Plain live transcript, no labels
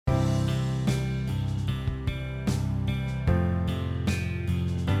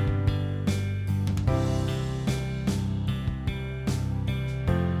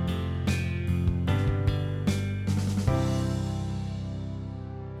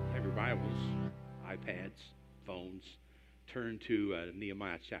Bibles, iPads, phones, turn to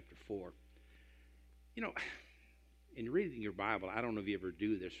Nehemiah chapter 4. You know, in reading your Bible, I don't know if you ever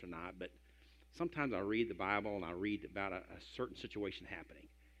do this or not, but sometimes I read the Bible and I read about a certain situation happening.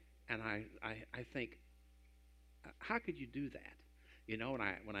 And I think, how could you do that? You know,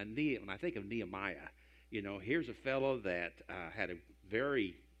 when I think of Nehemiah, you know, here's a fellow that had a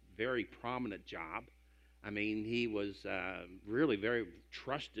very, very prominent job. I mean, he was really very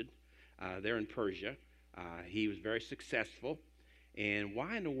trusted there in Persia. He was very successful. And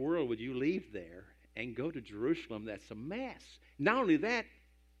why in the world would you leave there and go to Jerusalem? That's a mess. Not only that,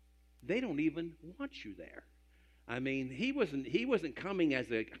 they don't even want you there. I mean, he wasn't coming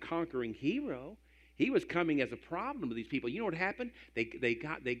as a conquering hero. He was coming as a problem to these people. You know what happened? They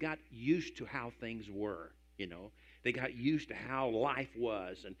got used to how things were, you know. They got used to how life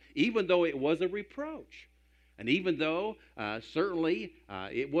was. And even though it was a reproach, and even though certainly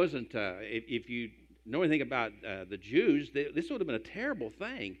it wasn't, if you know anything about the Jews, this would have been a terrible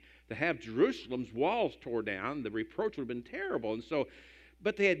thing to have Jerusalem's walls tore down. The reproach would have been terrible. And so,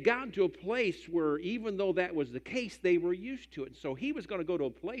 but they had gotten to a place where even though that was the case, they were used to it. And so he was going to go to a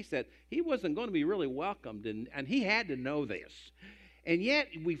place that he wasn't going to be really welcomed, and he had to know this. And yet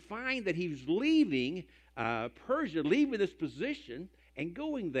we find that he was leaving Persia, leaving this position and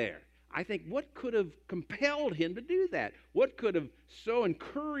going there. I think what could have compelled him to do that? What could have so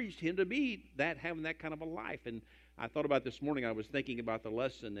encouraged him to be that, having that kind of a life? And I thought about this morning. I was thinking about the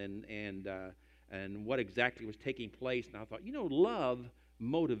lesson and what exactly was taking place. And I thought, you know, love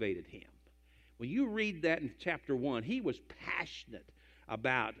motivated him. When you read that in chapter 1, he was passionate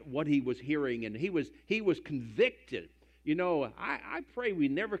about what he was hearing, and he was convicted. You know, I pray we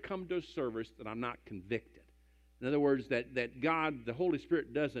never come to a service that I'm not convicted. In other words, that God, the Holy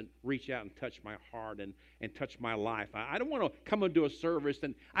Spirit, doesn't reach out and touch my heart and touch my life. I don't want to come into a service,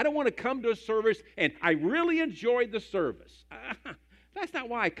 and I don't want to come to a service and I really enjoyed the service. That's not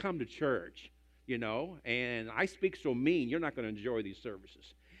why I come to church, you know, and I speak so mean, you're not going to enjoy these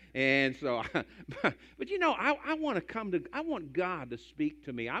services. And so, but you know, I want God to speak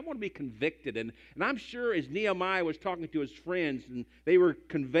to me. I want to be convicted. And I'm sure as Nehemiah was talking to his friends, and they were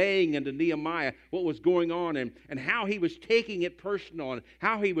conveying into Nehemiah what was going on, and how he was taking it personal, and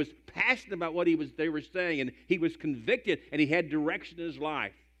how he was passionate about what they were saying, and he was convicted, and he had direction in his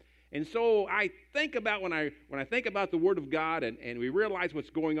life. And so I think about when I think about the Word of God, and we realize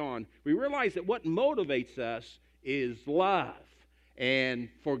what's going on, we realize that what motivates us is love. And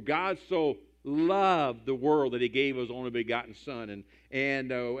for God so loved the world that he gave his only begotten Son.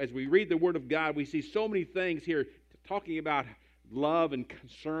 And as we read the Word of God, we see so many things here talking about love and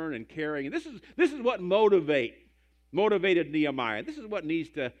concern and caring. And this is what motivated Nehemiah. This is what needs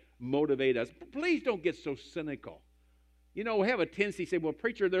to motivate us. Please don't get so cynical. You know, we have a tendency to say, well,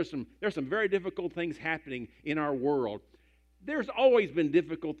 preacher, there's some very difficult things happening in our world. There's always been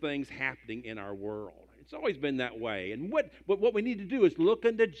difficult things happening in our world. It's always been that way. And what we need to do is look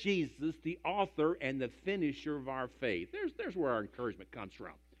unto Jesus, the author and the finisher of our faith. There's where our encouragement comes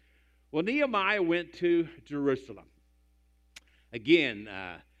from. Well, Nehemiah went to Jerusalem. Again,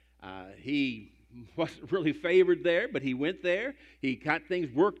 he wasn't really favored there, but he went there. He got things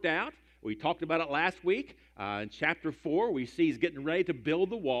worked out. We talked about it last week. In chapter 4, we see he's getting ready to build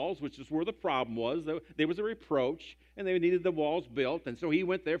the walls, which is where the problem was. There was a reproach, and they needed the walls built, and so he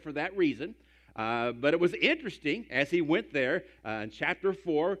went there for that reason. But it was interesting as he went there. In chapter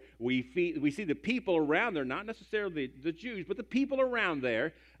 4, we see the people around there, not necessarily the Jews, but the people around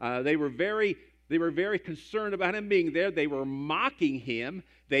there. They were very concerned about him being there. They were mocking him.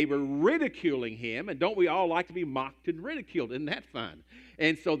 They were ridiculing him. And don't we all like to be mocked and ridiculed? Isn't that fun?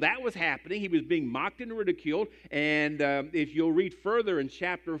 And so that was happening. He was being mocked and ridiculed. And if you'll read further in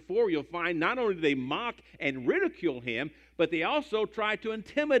chapter 4, you'll find not only did they mock and ridicule him, but they also tried to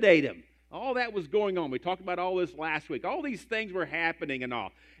intimidate him. All that was going on. We talked about all this last week. All these things were happening and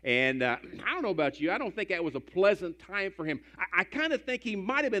all. And I don't know about you. I don't think that was a pleasant time for him. I kind of think he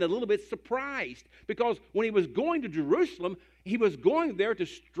might have been a little bit surprised, because when he was going to Jerusalem, he was going there to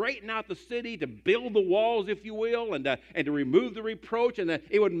straighten out the city, to build the walls, if you will, and to remove the reproach. And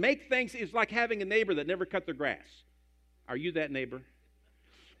it would make things, it's like having a neighbor that never cut their grass. Are you that neighbor?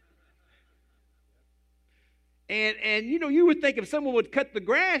 And you know, you would think if someone would cut the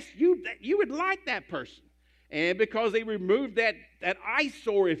grass, you would like that person. And because they removed that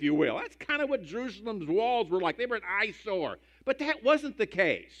eyesore, if you will. That's kind of what Jerusalem's walls were like. They were an eyesore. But that wasn't the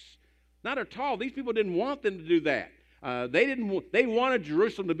case. Not at all. These people didn't want them to do that. They wanted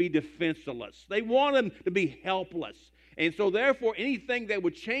Jerusalem to be defenseless. They wanted them to be helpless. And so therefore, anything that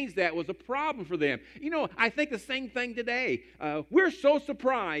would change that was a problem for them. You know, I think the same thing today. We're so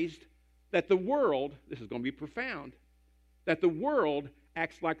surprised that the world, this is going to be profound, that the world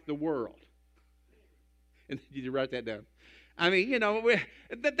acts like the world. And did you write that down? I mean, you know,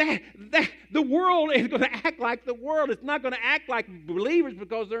 the world is going to act like the world. It's not going to act like believers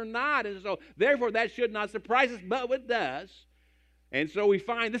because they're not. And so, therefore, that should not surprise us, but it does. And so we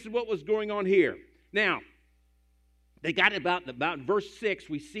find this is what was going on here. Now, they got about verse 6,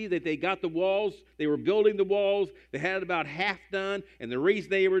 we see that they got the walls. They were building the walls. They had it about half done. And the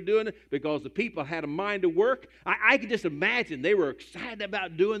reason they were doing it, because the people had a mind to work. I could just imagine they were excited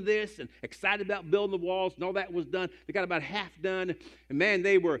about doing this and excited about building the walls and all that was done. They got about half done. And man,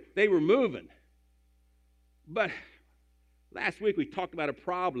 they were moving. But last week we talked about a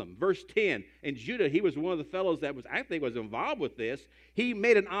problem. Verse 10, and Judah, he was one of the fellows that I think was involved with this. He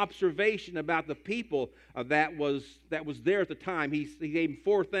made an observation about the people that was there at the time. He gave them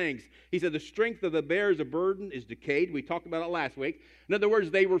 4 things. He said the strength of the bearers of burden is decayed. We talked about it last week. In other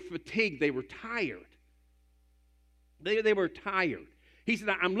words, they were fatigued. They were tired. They were tired. He said,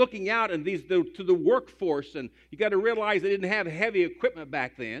 I'm looking out and to the workforce, and you got to realize they didn't have heavy equipment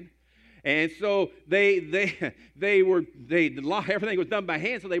back then. And so everything was done by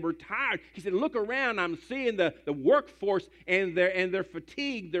hand, so they were tired. He said, look around, I'm seeing the workforce, and they're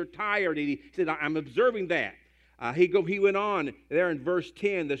fatigued, they're tired. And he said, I'm observing that. He went on there in verse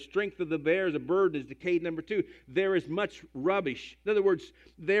 10, the strength of the bearers of burden is decayed. Number 2, there is much rubbish. In other words,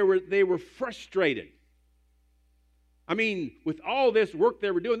 they were frustrated. I mean, with all this work they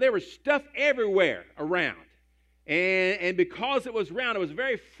were doing, there was stuff everywhere around. And because it was round, it was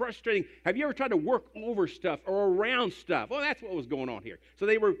very frustrating. Have you ever tried to work over stuff or around stuff? Well, that's what was going on here. So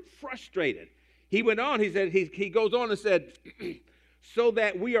they were frustrated. He went on, he said, he goes on and said, so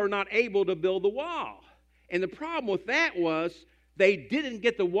that we are not able to build the wall. And the problem with that was they didn't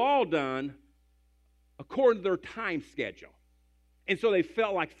get the wall done according to their time schedule. And so they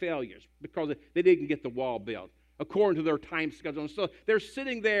felt like failures because they didn't get the wall built according to their time schedule. And so they're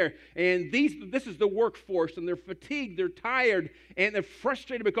sitting there, and this is the workforce, and they're fatigued, they're tired, and they're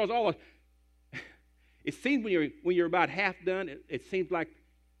frustrated because it seems when you're about half done, it seems like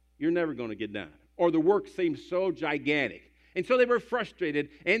you're never going to get done, or the work seems so gigantic. And so they were frustrated,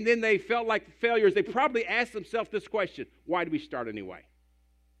 and then they felt like failures. They probably asked themselves this question: why did we start anyway?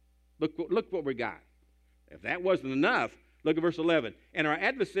 Look what we got. If that wasn't enough, look at verse 11. And our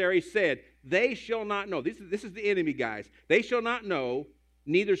adversary said, they shall not know. This is the enemy, guys. They shall not know,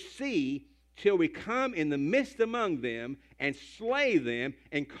 neither see, till we come in the midst among them and slay them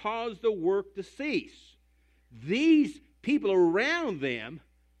and cause the work to cease. These people around them,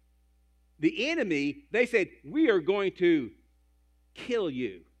 the enemy, they said, we are going to kill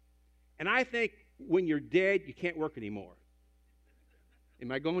you. And I think when you're dead, you can't work anymore.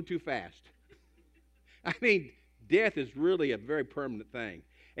 Am I going too fast? I mean, death is really a very permanent thing.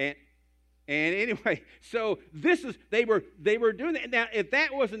 And anyway, so they were doing that. Now, if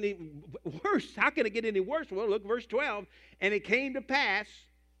that wasn't any worse, how can it get any worse? Well, look, verse 12. And it came to pass,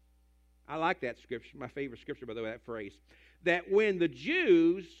 I like that scripture, my favorite scripture, by the way, that phrase, that when the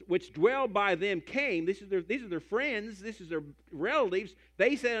Jews which dwell by them came, these are their friends, this is their relatives,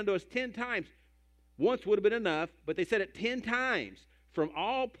 they said unto us 10 times. Once would have been enough, but they said it 10 times. From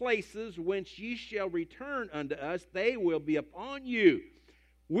all places whence ye shall return unto us, they will be upon you.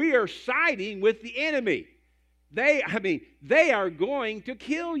 We are siding with the enemy. They are going to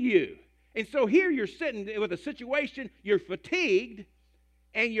kill you. And so here you're sitting with a situation, you're fatigued,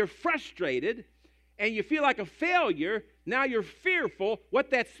 and you're frustrated, and you feel like a failure. Now you're fearful.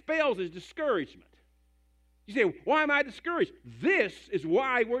 What that spells is discouragement. You say, why am I discouraged? This is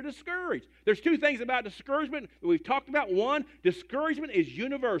why we're discouraged. There's 2 things about discouragement that we've talked about. One, discouragement is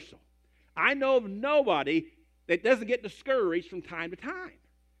universal. I know of nobody that doesn't get discouraged from time to time.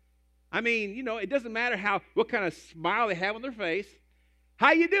 I mean, you know, it doesn't matter what kind of smile they have on their face.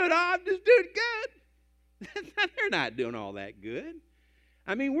 How you doing? Oh, I'm just doing good. They're not doing all that good.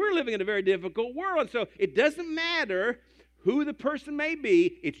 I mean, we're living in a very difficult world, and so it doesn't matter who the person may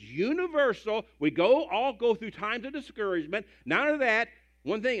be. It's universal. We all go through times of discouragement. Not only that,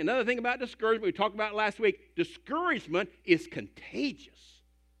 another thing about discouragement, we talked about last week, discouragement is contagious.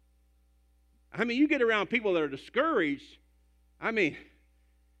 I mean, you get around people that are discouraged, I mean,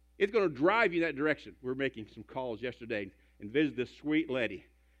 it's going to drive you in that direction. We were making some calls yesterday and visited this sweet lady.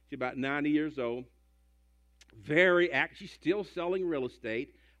 She's about 90 years old, very active. She's still selling real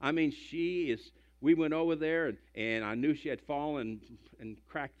estate. I mean, we went over there, and I knew she had fallen and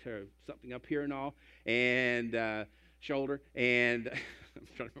cracked something up here and all, and shoulder, and I'm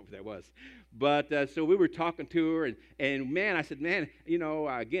trying to remember what that was. But so we were talking to her, and man, I said, man, you know,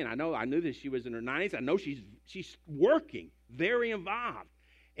 again, I knew that she was in her 90s. I know she's working, very involved.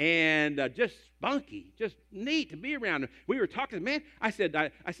 and just spunky, just neat to be around. We were talking, man. I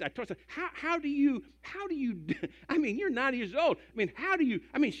told her, how do you? I mean, you're 90 years old. I mean, how do you?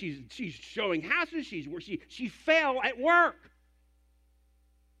 I mean, she's showing houses. She fell at work.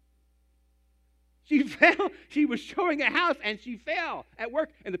 She fell. She was showing a house, and she fell at work.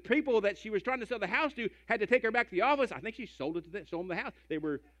 And the people that she was trying to sell the house to had to take her back to the office. I think she sold them the house. They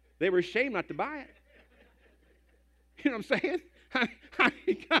were ashamed not to buy it. You know what I'm saying?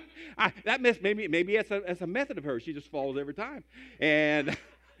 Maybe that's a method of hers. She just falls every time, and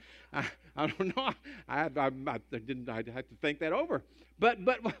I don't know. I had to think that over. But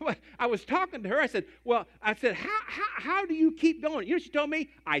I was talking to her. I said, how do you keep going? You know what she told me?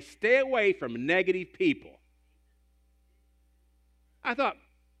 I stay away from negative people. I thought,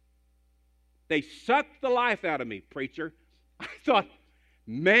 they sucked the life out of me, preacher. I thought,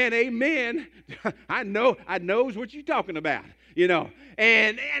 man, amen. I knows what you're talking about, you know.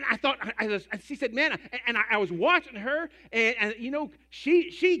 And I thought, she said, man, and I was watching her, and you know, she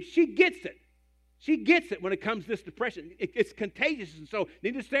gets it. She gets it when it comes to this depression. It's contagious, and so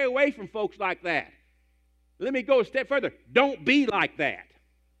need to stay away from folks like that. Let me go a step further. Don't be like that.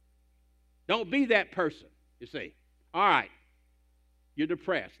 Don't be that person, you see. All right, you're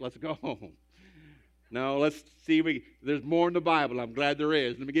depressed. Let's go home. No, let's see. There's more in the Bible. I'm glad there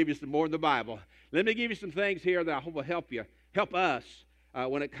is. Let me give you some more in the Bible. Let me give you some things here that I hope will help us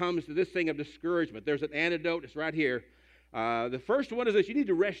when it comes to this thing of discouragement. There's an antidote. It's right here. The first one is this: you need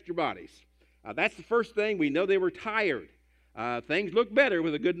to rest your bodies. That's the first thing. We know they were tired. Things look better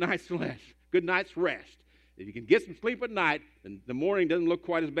with a good night's rest. If you can get some sleep at night, then the morning doesn't look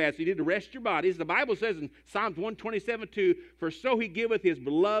quite as bad. So you need to rest your bodies. The Bible says in Psalms 127:2, for so he giveth his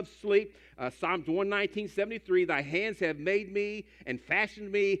beloved sleep. Psalms 119:73, thy hands have made me and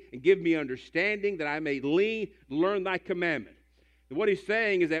fashioned me and give me understanding that I may learn thy commandment. And what he's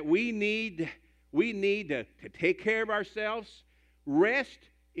saying is that we need to take care of ourselves. Rest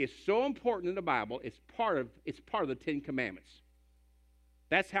is so important in the Bible. It's part of the Ten Commandments.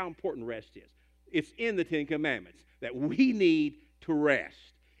 That's how important rest is. It's in the Ten Commandments that we need to rest.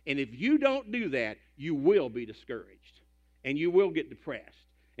 And if you don't do that, you will be discouraged and you will get depressed.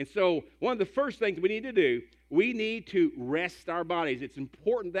 And so one of the first things we need to do, we need to rest our bodies. It's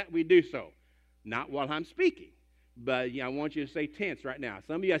important that we do so. Not while I'm speaking, but I want you to stay tense right now.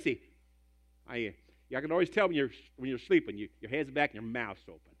 Some of you, I see, I can always tell when you're sleeping, your head's back and your mouth's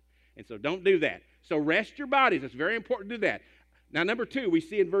open. And so don't do that. So rest your bodies. It's very important to do that. Now, number 2, we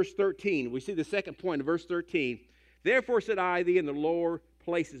see in verse 13. We see the second point in verse 13. Therefore said I thee in the lower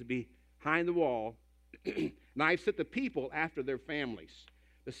places behind the wall, and I have set the people after their families.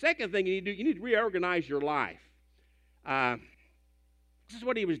 The second thing you need to do, you need to reorganize your life. This is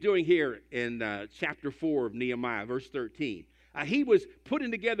what he was doing here in chapter 4 of Nehemiah, verse 13. He was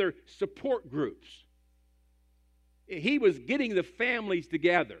putting together support groups. He was getting the families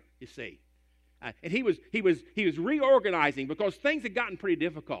together, you see. And he was reorganizing because things had gotten pretty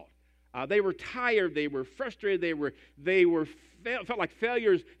difficult. They were tired. They were frustrated. They felt like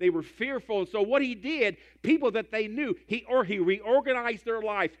failures. They were fearful. And so what he did, people that they knew, he reorganized their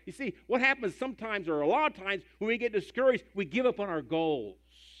life. You see, what happens sometimes, or a lot of times, when we get discouraged, we give up on our goals.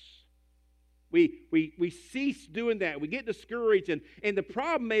 We cease doing that. We get discouraged, and the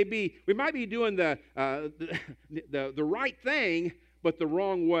problem may be we might be doing the right thing, but the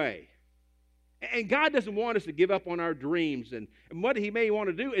wrong way. And God doesn't want us to give up on our dreams. And what he may want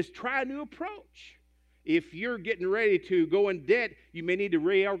to do is try a new approach. If you're getting ready to go in debt, you may need to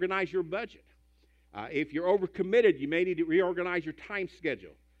reorganize your budget. If you're overcommitted, you may need to reorganize your time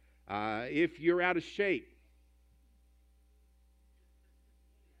schedule. If you're out of shape,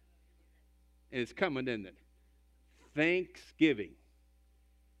 and it's coming, isn't it? Thanksgiving.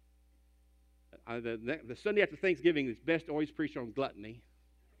 The Sunday after Thanksgiving is best to always preach on gluttony.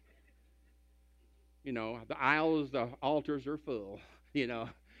 You know, the aisles, the altars are full, you know.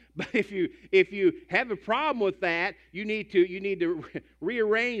 But if you have a problem with that, you need to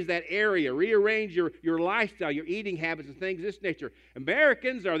rearrange that area, rearrange your lifestyle, your eating habits and things of this nature.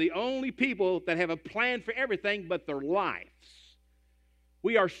 Americans are the only people that have a plan for everything but their lives.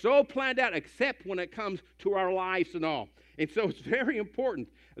 We are so planned out except when it comes to our lives and all. And so it's very important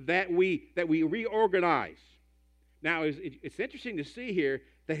that we reorganize. Now, it's interesting to see here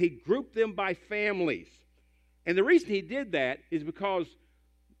that he grouped them by families. And the reason he did that is because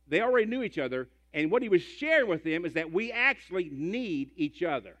they already knew each other, and what he was sharing with them is that we actually need each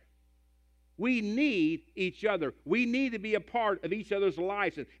other. We need each other. We need to be a part of each other's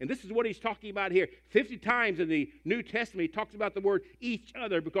lives. And this is what he's talking about here. 50 times in the New Testament, he talks about the word each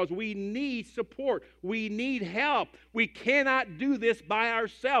other because we need support. We need help. We cannot do this by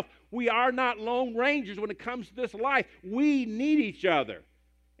ourselves. We are not lone rangers when it comes to this life. We need each other.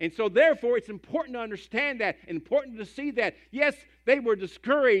 And so, therefore, it's important to understand that, and important to see that. Yes, they were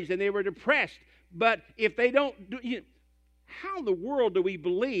discouraged and they were depressed, but if they don't do... How in the world do we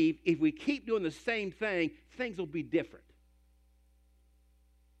believe if we keep doing the same thing, things will be different?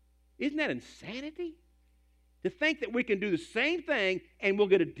 Isn't that insanity? To think that we can do the same thing and we'll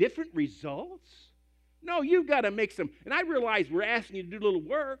get a different results? No, you've got to make some. And I realize we're asking you to do a little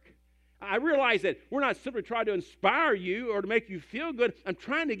work. I realize that we're not simply trying to inspire you or to make you feel good. I'm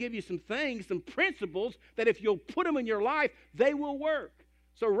trying to give you some things, some principles that if you'll put them in your life, they will work.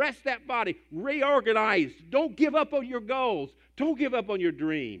 So rest that body, reorganize. Don't give up on your goals. Don't give up on your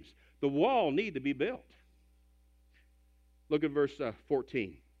dreams. The wall needs to be built. Look at verse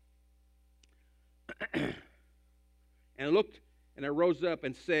 14. And I looked, and I rose up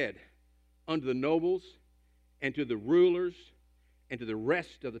and said unto the nobles and to the rulers and to the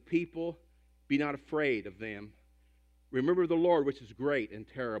rest of the people, be not afraid of them. Remember the Lord, which is great and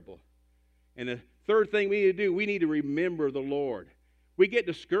terrible. And the third thing we need to do, we need to remember the Lord. We get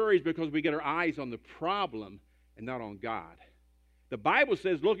discouraged because we get our eyes on the problem and not on God. The Bible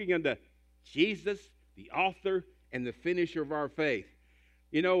says, looking unto Jesus, the author and the finisher of our faith.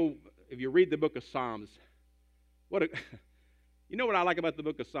 You know, if you read the book of Psalms, you know what I like about the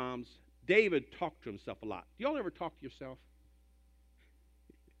book of Psalms? David talked to himself a lot. Do y'all ever talk to yourself?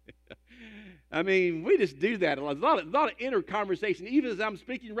 I mean, we just do that. There's a lot of inner conversation. Even as I'm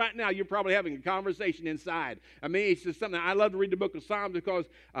speaking right now, you're probably having a conversation inside. I mean, it's just something. I love to read the book of Psalms because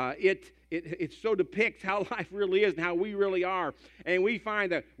it so depicts how life really is and how we really are. And we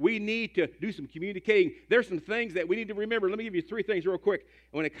find that we need to do some communicating. There's some things that we need to remember. Let me give you 3 things real quick.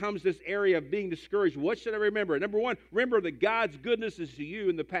 When it comes to this area of being discouraged, what should I remember? Number 1, remember that God's goodness is to you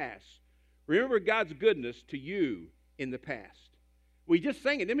in the past. Remember God's goodness to you in the past. We just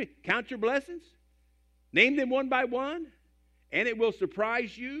sang it, didn't we? Count your blessings. Name them one by one. And it will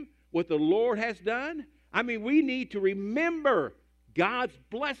surprise you what the Lord has done. I mean, we need to remember God's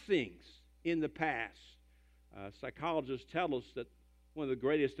blessings in the past. Psychologists tell us that one of the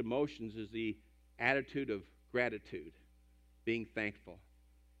greatest emotions is the attitude of gratitude, being thankful.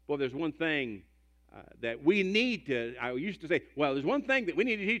 Well, there's one thing that we need to, I used to say, well, there's one thing that we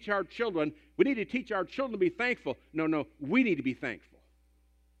need to teach our children. We need to teach our children to be thankful. No, we need to be thankful.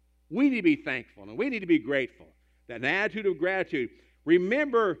 We need to be thankful, and we need to be grateful. That attitude of gratitude.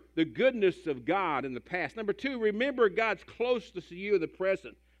 Remember the goodness of God in the past. Number 2, remember God's closeness to you in the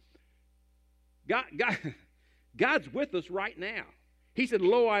present. God's with us right now. He said,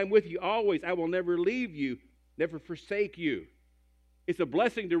 lo, I am with you always. I will never leave you, never forsake you. It's a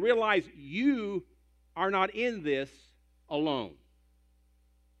blessing to realize you are not in this alone.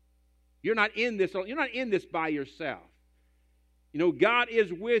 You're not in this by yourself. You know, God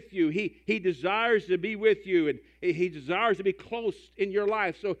is with you. He desires to be with you, and He desires to be close in your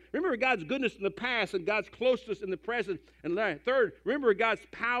life. So remember God's goodness in the past and God's closeness in the present. And third, remember God's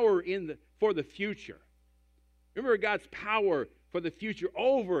power for the future. Remember God's power for the future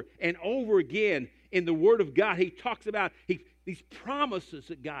over and over again in the Word of God. He talks about these promises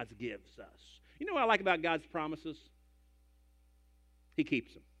that God gives us. You know what I like about God's promises? He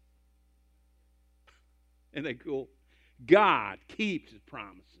keeps them. Isn't that cool? God keeps His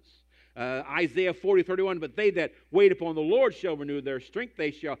promises. Isaiah 40:31, but they that wait upon the Lord shall renew their strength. They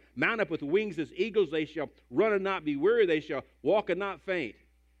shall mount up with wings as eagles. They shall run and not be weary. They shall walk and not faint.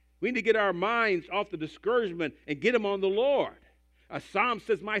 We need to get our minds off the discouragement and get them on the Lord. A psalm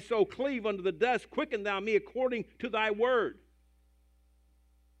says, my soul cleave unto the dust. Quicken thou me according to thy word.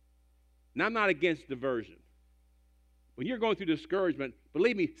 Now, I'm not against diversion. When you're going through discouragement,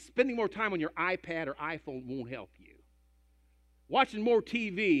 believe me, spending more time on your iPad or iPhone won't help you. Watching more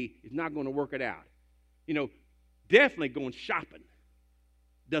TV is not going to work it out. You know, definitely going shopping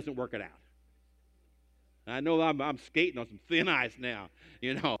doesn't work it out. I know I'm skating on some thin ice now,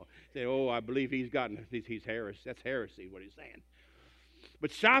 you know. Say, oh, I believe he's heresy. That's heresy, what he's saying.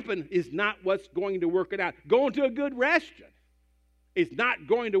 But shopping is not what's going to work it out. Going to a good restaurant is not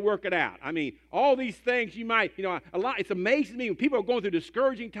going to work it out. I mean, all these things you might, it's amazing to me when people are going through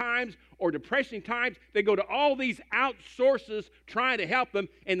discouraging times or depressing times, they go to all these outsources trying to help them.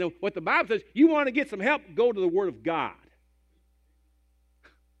 And what the Bible says, you want to get some help, go to the Word of God.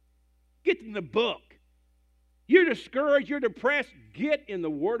 Get in the book. You're discouraged, you're depressed, get in the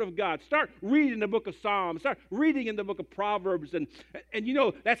Word of God. Start reading the book of Psalms. Start reading in the book of Proverbs. And you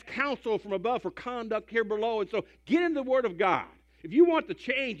know, that's counsel from above for conduct here below. And so get in the Word of God. If you want the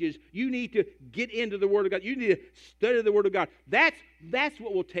changes, you need to get into the Word of God. You need to study the Word of God. That's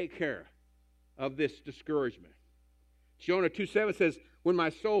what will take care of this discouragement. Jonah 2:7 says, when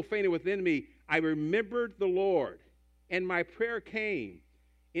my soul fainted within me, I remembered the Lord, and my prayer came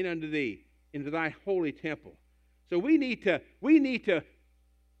in unto thee, into thy holy temple. So we need to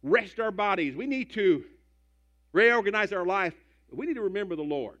rest our bodies. We need to reorganize our life. We need to remember the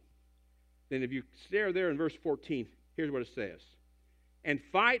Lord. Then if you stare there in verse 14, here's what it says. And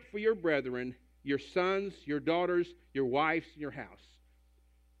fight for your brethren, your sons, your daughters, your wives, and your house.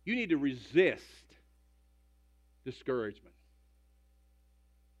 You need to resist discouragement.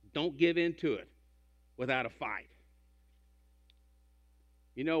 Don't give in to it without a fight.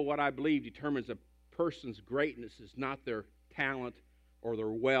 You know what I believe determines a person's greatness is not their talent or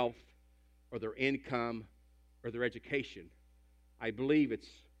their wealth or their income or their education. I believe it's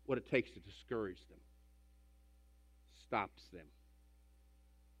what it takes to discourage them. Stops them.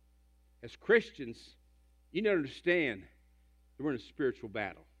 As Christians, you need to understand that we're in a spiritual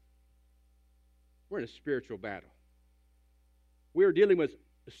battle. We're in a spiritual battle. We're dealing with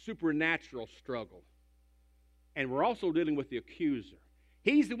a supernatural struggle. And we're also dealing with the accuser.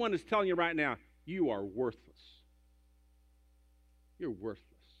 He's the one that's telling you right now, you are worthless. You're worthless.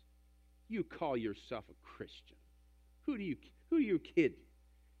 You call yourself a Christian. Who do you kid?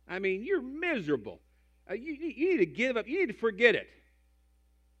 I mean, you're miserable. You need to give up. You need to forget it.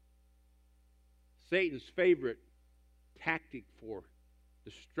 Satan's favorite tactic for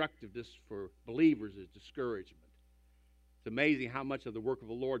destructiveness for believers is discouragement. It's amazing how much of the work of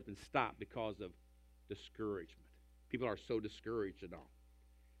the Lord has been stopped because of discouragement. People are so discouraged and all.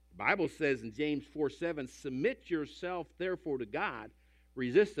 The Bible says in James 4:7, submit yourself therefore to God,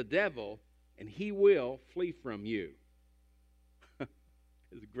 resist the devil, and he will flee from you.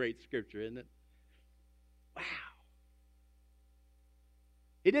 It's a great scripture, isn't it? Wow.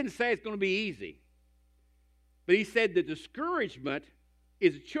 He didn't say it's going to be easy. But he said the discouragement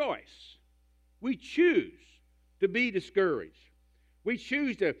is a choice. We choose to be discouraged. We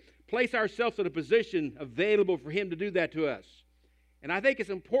choose to place ourselves in a position available for him to do that to us. And I think it's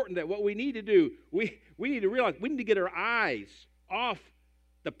important that what we need to do, we need to realize we need to get our eyes off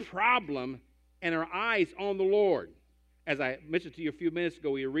the problem and our eyes on the Lord. As I mentioned to you a few minutes ago,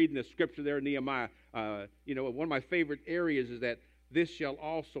 we were reading the scripture there in Nehemiah. One of my favorite areas is that this shall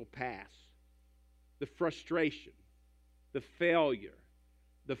also pass. The frustration, the failure,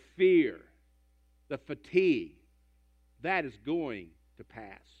 the fear, the fatigue, that is going to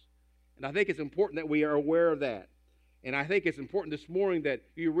pass. And I think it's important that we are aware of that. And I think it's important this morning that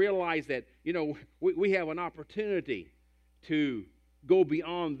you realize that, we have an opportunity to go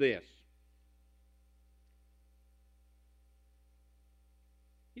beyond this.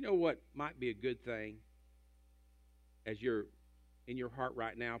 You know what might be a good thing as you're in your heart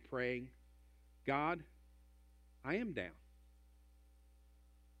right now praying? God, I am down.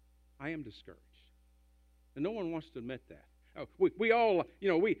 I am discouraged. And no one wants to admit that. We all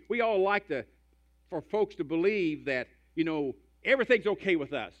like for folks to believe that, everything's okay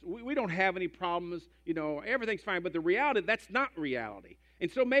with us. We don't have any problems. Everything's fine. But the reality, that's not reality. And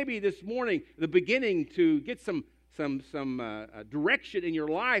so maybe this morning, the beginning to get some direction in your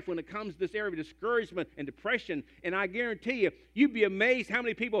life when it comes to this area of discouragement and depression. And I guarantee you, you'd be amazed how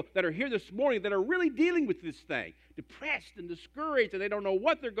many people that are here this morning that are really dealing with this thing, depressed and discouraged, and they don't know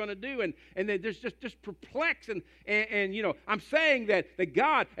what they're going to do, and they're just perplexed. And I'm saying that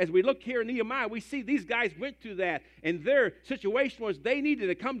God, as we look here in Nehemiah, we see these guys went through that, and their situation was they needed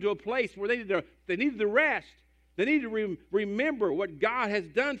to come to a place where they needed to rest. They needed to remember what God has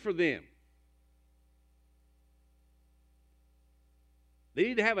done for them. They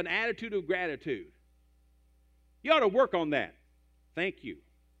need to have an attitude of gratitude. You ought to work on that. Thank you.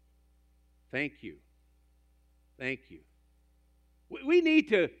 Thank you. Thank you. We need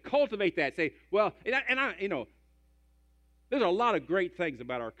to cultivate that. Say, well, there's a lot of great things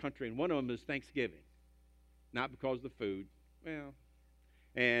about our country, and one of them is Thanksgiving. Not because of the food,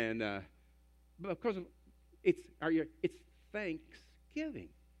 but because of it's Thanksgiving.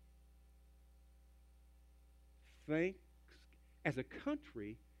 As a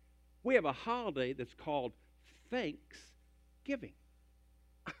country, we have a holiday that's called Thanksgiving.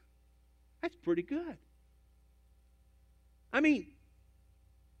 That's pretty good. I mean,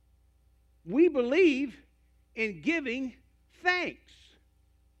 we believe in giving thanks.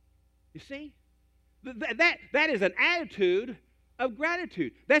 You see? That is an attitude of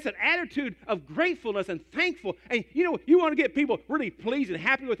gratitude. That's an attitude of gratefulness and thankful. And you want to get people really pleased and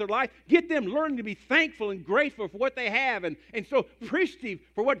happy with their life, get them learning to be thankful and grateful for what they have and so appreciative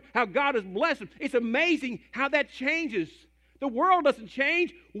for how God has blessed them. It's amazing how that changes. The world doesn't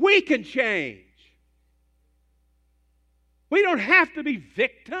change. We can change. We don't have to be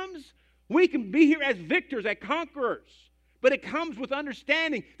victims. We can be here as victors, as conquerors. But it comes with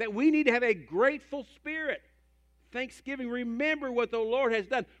understanding that we need to have a grateful spirit. Thanksgiving, remember what the Lord has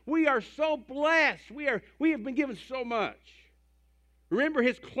done. We are so blessed. We have been given so much. Remember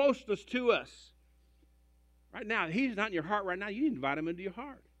His closeness to us. Right now, He's not in your heart right now. You need to invite Him into your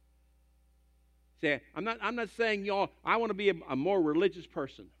heart. Say, I'm not saying, y'all, I want to be a more religious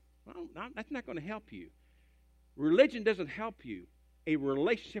person. Well, that's not going to help you. Religion doesn't help you. A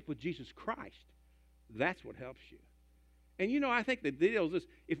relationship with Jesus Christ, that's what helps you. And I think the deal is this.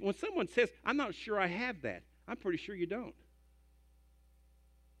 When someone says, I'm not sure I have that, I'm pretty sure you don't.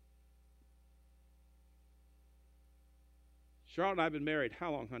 Charlotte and I have been married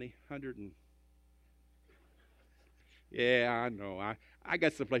how long, honey? 100 and... Yeah, I know. I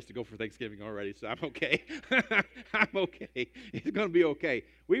got some place to go for Thanksgiving already, so I'm okay. I'm okay. It's going to be okay.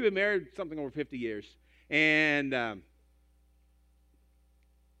 We've been married something over 50 years. And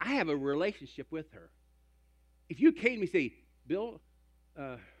I have a relationship with her. If you came to me and say, Bill,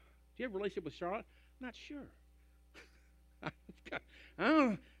 do you have a relationship with Charlotte? I'm not sure.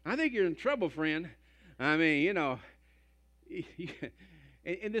 I think you're in trouble, friend. I mean,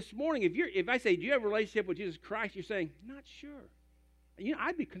 and this morning, if I say, do you have a relationship with Jesus Christ? You're saying, not sure.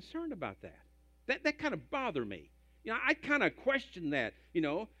 I'd be concerned about that. That kind of bothered me. I'd kind of question that,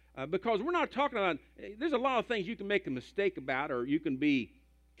 because we're not talking about, there's a lot of things you can make a mistake about or you can be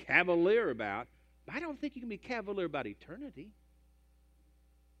cavalier about, but I don't think you can be cavalier about eternity.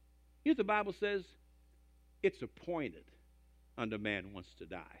 The Bible says, it's appointed unto man wants to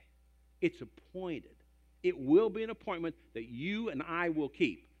die. It's appointed. It will be an appointment that you and I will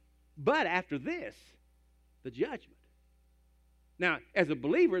keep. But after this, the judgment. Now, as a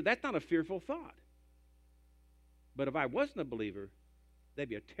believer, that's not a fearful thought. But if I wasn't a believer, that'd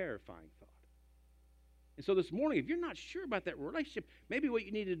be a terrifying thought. And so this morning, if you're not sure about that relationship, maybe what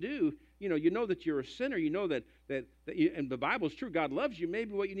you need to do, you know that you're a sinner, you know that and the Bible is true, God loves you.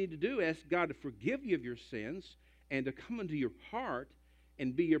 Maybe what you need to do is ask God to forgive you of your sins and to come into your heart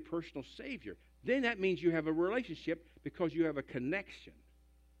and be your personal Savior. Then that means you have a relationship because you have a connection.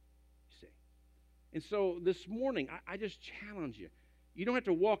 You see? And so this morning, I just challenge you. You don't have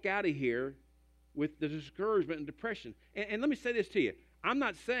to walk out of here with the discouragement and depression. And let me say this to you. I'm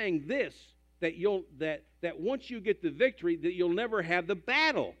not saying this, that once you get the victory, that you'll never have the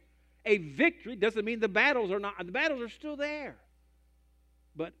battle. A victory doesn't mean the battles are still there.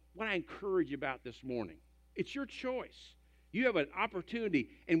 But what I encourage you about this morning, it's your choice. You have an opportunity,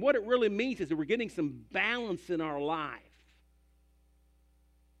 and what it really means is that we're getting some balance in our life.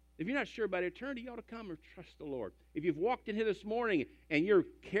 If you're not sure about eternity, you ought to come and trust the Lord. If you've walked in here this morning and you're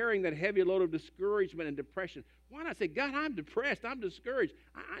carrying that heavy load of discouragement and depression, why not say, God, I'm depressed, I'm discouraged,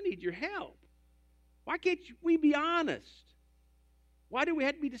 I need your help. Why can't we be honest? Why do we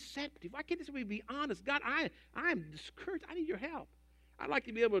have to be deceptive? Why can't we be honest? God, I'm discouraged, I need your help. I'd like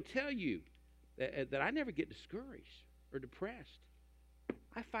to be able to tell you that I never get discouraged or depressed.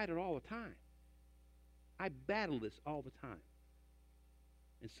 I fight it all the time. I battle this all the time.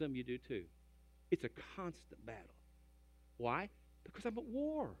 And some of you do too. It's a constant battle. Why? Because I'm at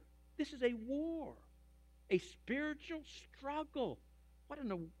war. This is a war. A spiritual struggle. What in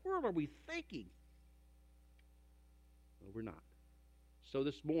the world are we thinking? Well, we're not. So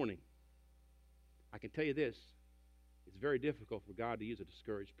this morning, I can tell you this. It's very difficult for God to use a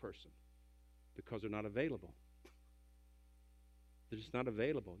discouraged person because they're not available. They're just not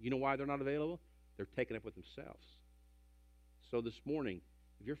available. You know why they're not available? They're taken up with themselves. So this morning,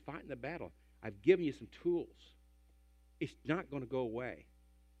 if you're fighting the battle, I've given you some tools. It's not going to go away.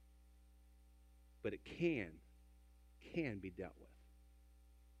 But it can be dealt with.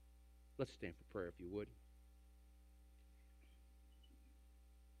 Let's stand for prayer if you would.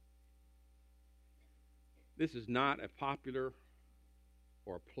 This is not a popular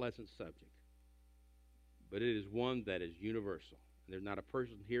or a pleasant subject, but it is one that is universal. There's not a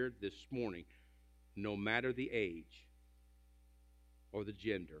person here this morning, no matter the age or the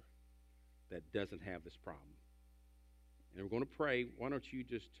gender, that doesn't have this problem. And we're going to pray. Why don't you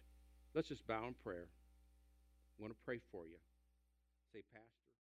let's just bow in prayer. I want to pray for you. Say, Pastor.